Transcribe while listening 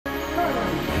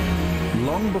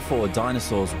long before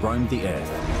dinosaurs roamed the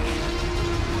earth,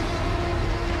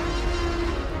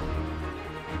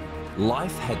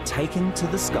 life had taken to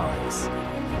the skies.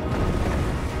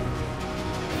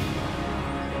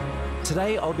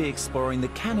 Today I'll be exploring the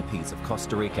canopies of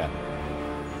Costa Rica.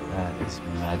 That is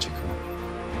magical.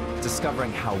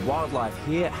 Discovering how wildlife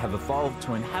here have evolved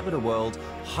to inhabit a world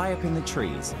high up in the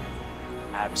trees.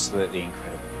 Absolutely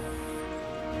incredible.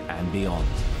 And beyond.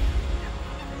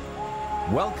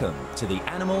 Welcome to the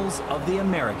Animals of the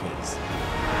Americas.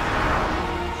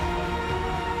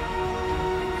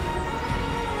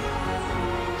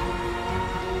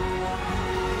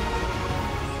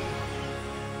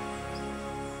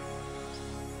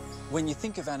 When you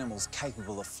think of animals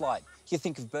capable of flight, you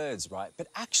think of birds, right? But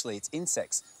actually it's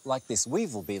insects, like this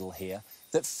weevil beetle here,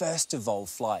 that first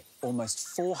evolved flight almost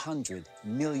 400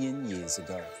 million years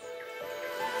ago.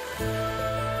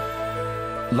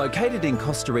 Located in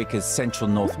Costa Rica's central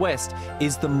northwest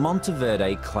is the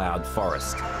Monteverde cloud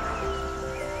forest.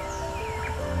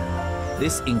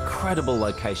 This incredible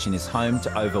location is home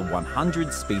to over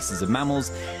 100 species of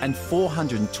mammals and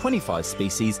 425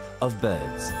 species of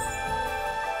birds.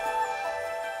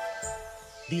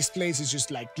 This place is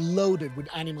just like loaded with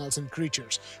animals and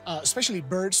creatures, especially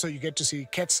birds. So you get to see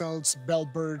quetzals,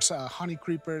 bellbirds, honey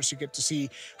creepers. You get to see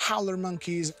howler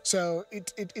monkeys. So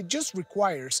it just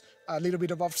requires a little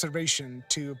bit of observation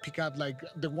to pick out like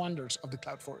the wonders of the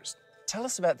cloud forest. Tell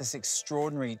us about this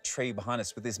extraordinary tree behind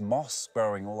us with this moss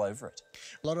growing all over it.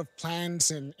 A lot of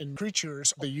plants and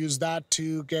creatures, they use that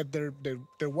to get their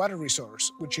water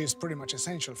resource, which is pretty much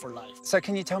essential for life. So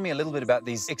can you tell me a little bit about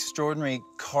these extraordinary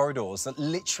corridors that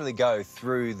literally go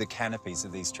through the canopies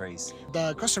of these trees?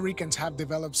 The Costa Ricans have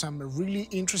developed some really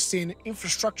interesting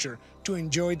infrastructure to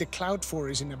enjoy the cloud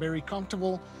forest in a very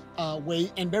comfortable way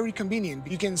and very convenient.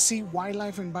 You can see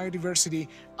wildlife and biodiversity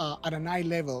at an eye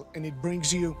level, and it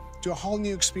brings you to a whole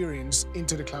new experience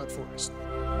into the cloud forest.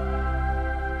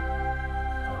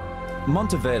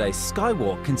 Monteverde's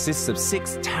skywalk consists of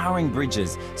 6 towering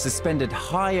bridges suspended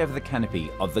high over the canopy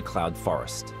of the cloud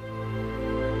forest.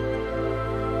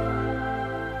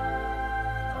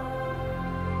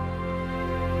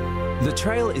 The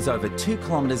trail is over 2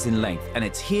 kilometers in length, and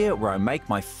it's here where I make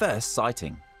my first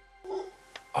sighting.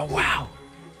 Oh, wow.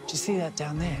 Did you see that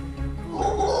down there?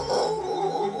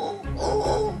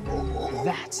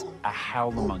 That's a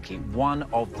howler monkey, one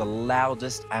of the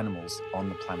loudest animals on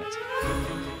the planet.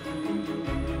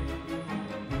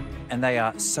 And they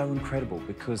are so incredible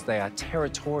because they are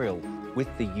territorial with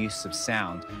the use of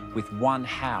sound, with one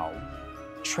howl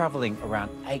traveling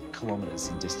around 8 kilometers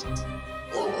in distance.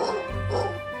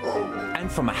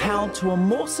 And from a howl to a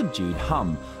more subdued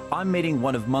hum, I'm meeting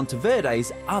one of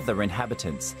Monteverde's other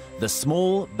inhabitants, the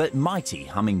small but mighty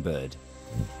hummingbird.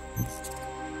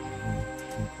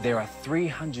 There are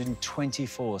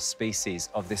 324 species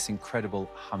of this incredible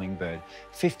hummingbird,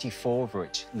 54 of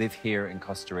which live here in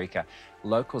Costa Rica.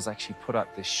 Locals actually put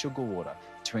up this sugar water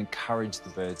to encourage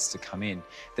the birds to come in.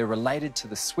 They're related to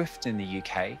the swift in the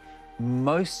UK.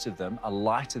 Most of them are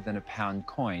lighter than a pound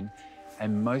coin,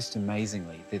 and most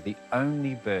amazingly, they're the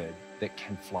only bird that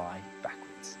can fly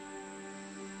backwards.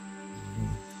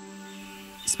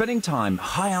 Spending time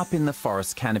high up in the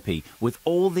forest canopy with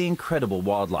all the incredible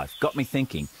wildlife got me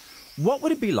thinking, what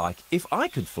would it be like if I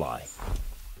could fly?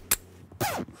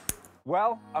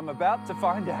 Well, I'm about to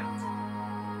find out.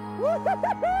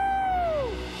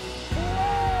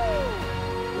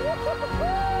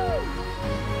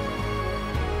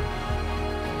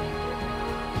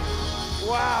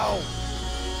 Wow!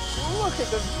 Look at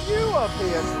the view up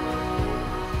here!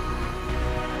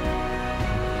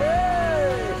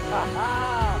 Hey!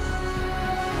 Wow!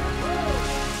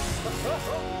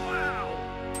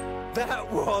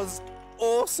 That was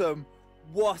awesome!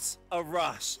 What a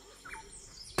rush!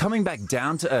 Coming back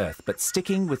down to earth, but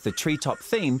sticking with the treetop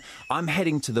theme, I'm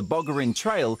heading to the Bogarin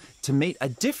Trail to meet a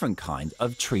different kind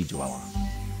of tree dweller.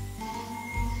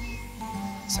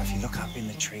 So if you look up in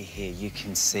the tree here, you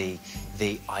can see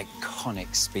the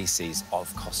iconic species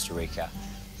of Costa Rica,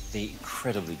 the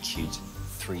incredibly cute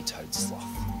three-toed sloth.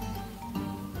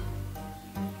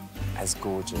 As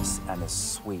gorgeous and as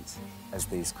sweet as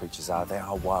these creatures are, they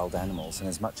are wild animals, and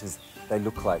as much as they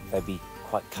look like they'd be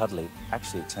quite cuddly,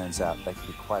 actually it turns out they can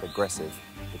be quite aggressive.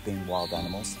 But being wild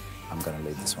animals, I'm going to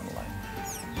leave this one alone.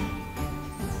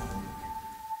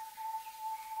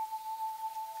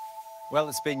 Well,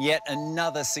 it's been yet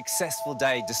another successful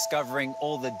day discovering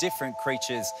all the different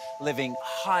creatures living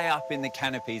high up in the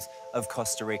canopies of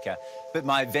Costa Rica. But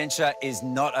my adventure is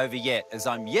not over yet, as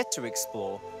I'm yet to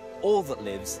explore all that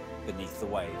lives beneath the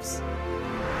waves.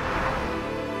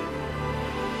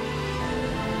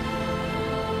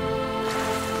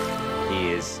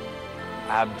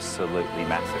 absolutely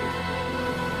massive.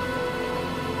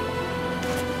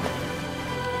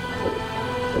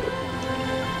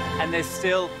 And there's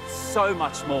still so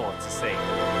much more to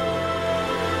see.